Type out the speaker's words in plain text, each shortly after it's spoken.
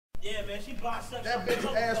Yeah, man, she boxed up. That bitch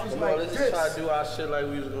ass was Well, like let's this. try to do our shit like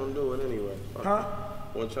we was gonna do it anyway. Huh?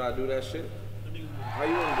 Wanna try to do that shit? How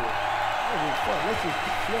you wanna do it? Fuck, let's just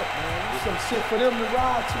flip, man. There's some shit for them to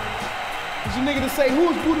ride to. There's a nigga to say,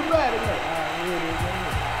 who's Buddha bad at that? Alright, here it is, right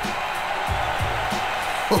here.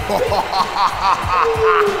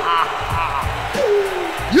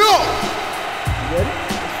 Yo! You ready?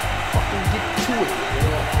 Let's fucking get to it.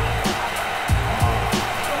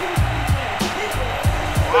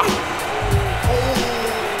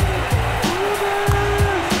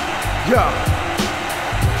 Yeah.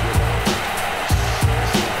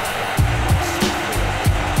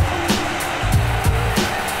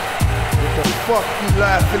 What the fuck you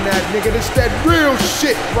laughing at, nigga? This that real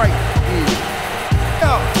shit right here.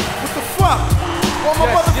 Yo, what the fuck? All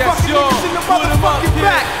my motherfucking niggas in the motherfucking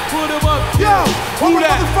back. Put them up, yo, all my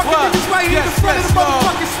motherfucking niggas right here in the front of the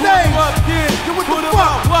motherfucking stage. Yo, what the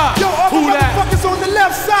fuck? Yo, all my motherfuckers on the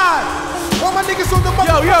left side. All my niggas on the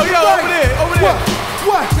motherfucking right. over there.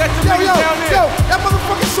 What? Yo, that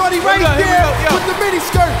motherfucking shorty right there with the mini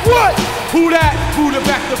skirt. What? Who that? Who the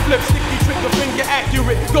back the flip, sticky trigger finger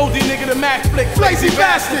accurate. Goldie nigga the Mac flick, Lazy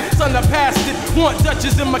bastard. Son I passed it, want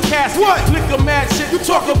Dutches in my casket. What? Liquor mad shit, You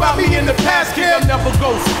talk about me in the past, kid. I'm never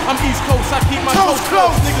ghost, I'm East Coast, I keep my Toes toes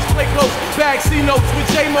close. Niggas play close, bag C notes with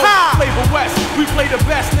J-Mo. Flavor West, we play the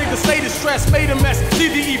best. Niggas say the stress, made a mess. See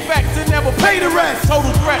the effects, and never pay the rest.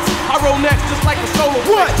 Total threats, I roll next just like a solo.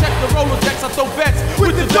 What? Check the Rolodex, I throw bets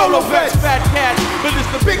With the Dolo vets. Fat cat, but it's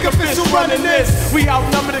the big official running this. We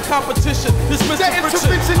outnumber the competition. Dismiss the That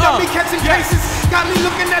friction. intervention got me catching cases. Got me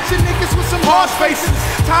looking at your niggas with some harsh faces.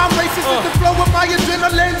 Time races with the flow of my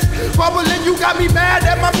adrenaline. Bubbling, you got me mad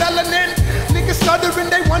at my melanin. Niggas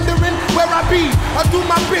stuttering, they wondering where I be. I do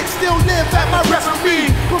my bit, still live at my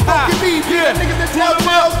recipe. Provoking me, be a nigga that tell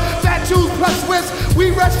tales. Fat juice plus whips,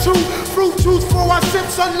 we rush true. Fruit juice for our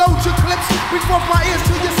sips, unload your clips. We force my ears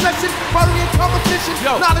to your session. Following competition,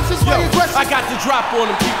 knowledge is my aggression. I got the drop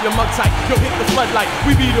on them, keep your mug tight. Yo, hit the floodlight,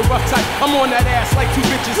 we be the rough type. I'm on that ass like two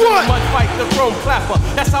bitches in a mud fight. The chrome clapper,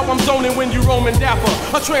 that's how I'm zoning when you roaming dapper.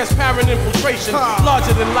 A transparent infiltration,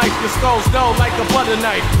 larger than life. Your skull's dull like a butter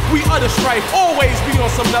knife. We utter strife, always be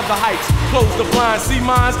on some other heights. Close the blinds, see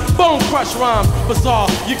mines, bone crush rhymes.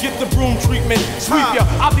 Bizarre, you get the broom treatment. Sweep ya,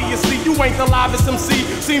 obviously you ain't the livest MC.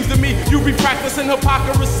 Seems to me you be practicing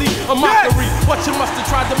hypocrisy, a mockery. What you must have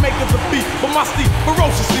tried to make of the beat, but musty,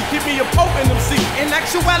 ferociously keep me a potent MC. In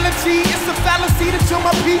actuality, it's a fallacy to show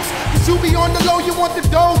my peeps. Cause you be on the low, you want the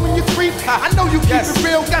dough when you creep. I know you keep it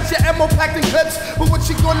real, got your ammo packed in clips. But what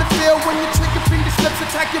you gonna feel when your trigger finger slips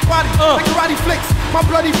attack your body like karate flicks? My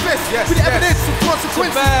bloody fist, be the evidence of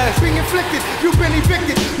consequences being inflicted. You've been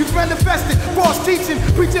evicted, you've manifested false teaching,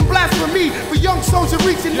 preaching blasphemy for young soldier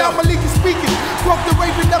reaching. Now Malik is speaking, broke the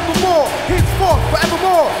raven nevermore, henceforth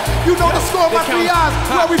forevermore. You know the score, my 3 eyes,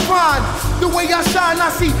 well refined. The way I shine, I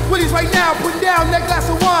see Willies right now, putting down that glass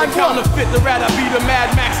of wine. The counterfeit, the rat, I be the Mad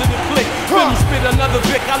Max of the flick. Film spit another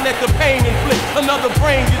Vic, I let the pain inflict. Another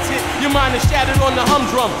brain gets hit, your mind is shattered on the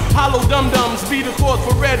humdrum. Hollow dum-dums, be the cause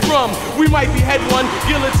for red rum. We might be head one,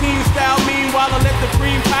 guillotine style. Meanwhile, I let the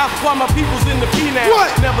cream pile while my people's in the P-now.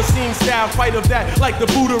 Never seen style quite of that, like the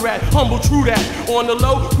Buddha rat. Humble, true that. On the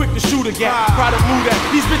low, quick to shoot a gap. Product move that.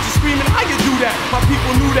 These bitches screaming, how you do that? My people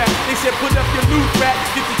knew that. They said, put up your loot, rat.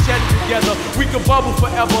 Get the cheddar together. We could bubble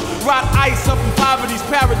forever. Rot ice up in poverty's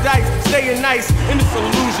paradise. Staying nice in this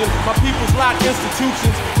illusion. My people's locked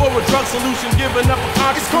institutions for a drug solution. Giving up a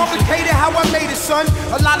contribution. It's complicated how I made it, son.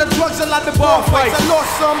 A lot of drugs, a lot of bar fights. I lost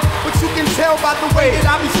some, but you can tell by the way that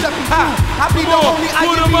I be stepping through. I be the only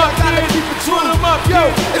IMB, I gotta keep it true. Yo,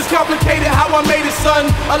 it's complicated how I made it, son.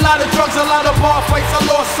 A lot of drugs, a lot of bar fights. I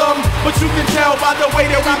lost some, but you can tell by the way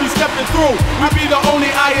that I be stepping through. I be the only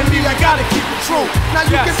IMB, I gotta keep it true. Now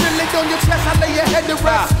you can feel it on your chest, I lay your head to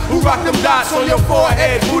rest. Who rock them dots on your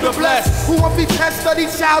forehead, Buddha bless. Who want be test, study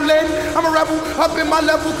Shaolin. I'm a rebel, up in my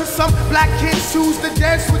level. Cause some black kids choose to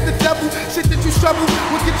dance with the devil. Shit that you shovel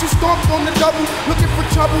will get you stomped on the double. Looking for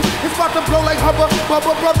trouble, it's about to blow like hubba.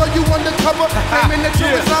 Bubba brother, you undercover. I'm in the true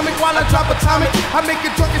Islamic while I drop atomic. I make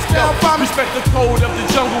it drunk and style vomit. Respect the code of the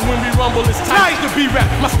jungle when we rumble. It's tight to be rap.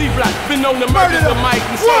 My Steve Black been known to murder the mic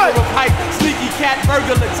and serve of hype. Sneaky cat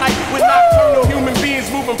burglar type with nocturnal human beings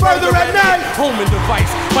moving further at night. Homing device,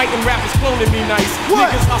 fighting rappers cloning me nice.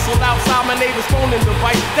 Niggas hustle outside my neighbor's phoning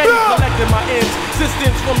device. Steady collecting my ends.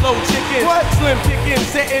 Assistance from low chickens. Slim pickings,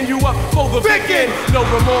 setting you up for the vickin'. No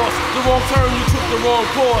remorse, the wrong turn, you took the wrong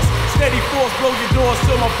course. Steady force, blow your doors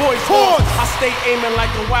till my voice hoarse. I stay aiming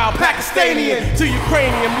like a wild Pakistanian to your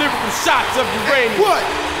cranium, lyrical shots of uranium. What?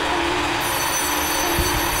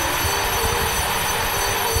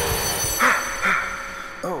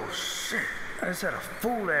 Oh. Yo, shit. I just had a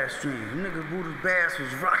full ass dream. Niggas Buddha's Bass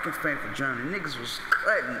was rocking Frankfurt, Germany. Niggas was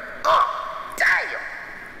cutting up.